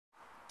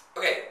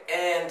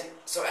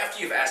So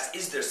after you've asked,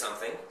 is there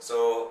something?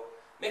 So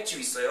맥주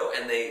있어요?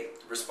 And they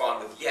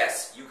respond with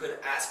yes. You could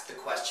ask the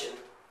question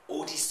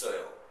어디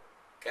있어요?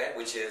 Okay,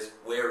 which is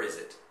where is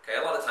it? Okay,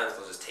 a lot of times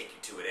they'll just take you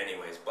to it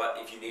anyways. But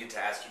if you needed to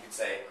ask, you could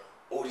say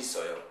어디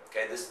있어요?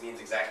 Okay, this means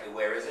exactly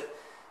where is it.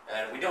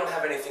 And we don't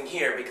have anything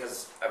here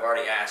because I've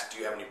already asked, do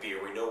you have any beer?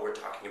 We know we're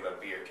talking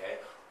about beer. Okay,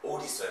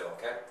 어디 있어요?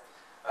 Okay.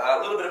 A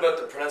little bit about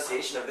the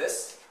pronunciation of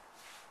this.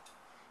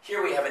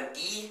 Here we have an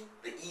E,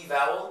 the E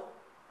vowel,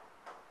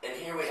 and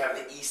here we have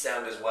the E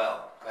sound as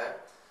well. Okay,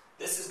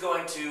 this is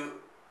going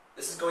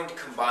to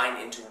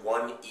combine into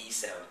one E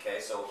sound.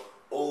 Okay, so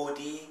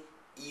어디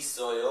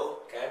있어요?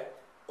 Okay,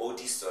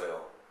 어디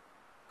있어요?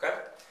 Okay.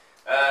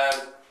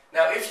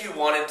 Now, if you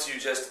wanted to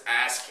just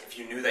ask, if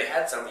you knew they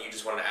had something, you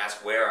just wanted to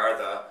ask, where are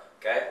the?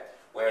 Okay,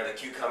 where are the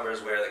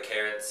cucumbers? Where are the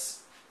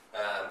carrots?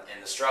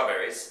 And the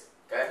strawberries?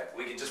 Okay,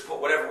 we could just put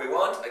whatever we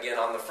want again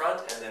on the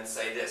front and then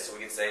say this. So we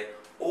could say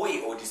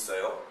오이 어디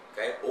있어요?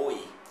 Okay, 오이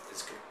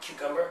is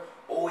cucumber.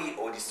 오이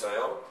어디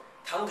있어요?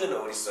 당근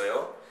어디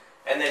있어요?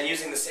 And then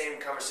using the same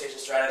conversation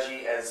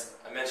strategy as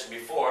I mentioned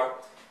before,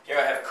 here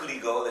I have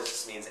그리고, that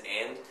just means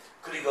and.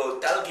 그리고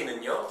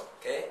딸기는요?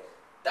 Okay,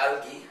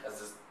 딸기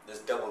has this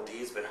double D,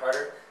 it's a bit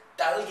harder.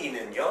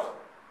 딸기는요?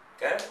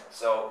 Okay,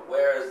 so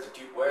where are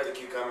the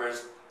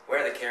cucumbers?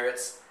 Where are the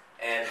carrots?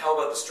 And how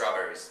about the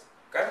strawberries?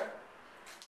 Okay.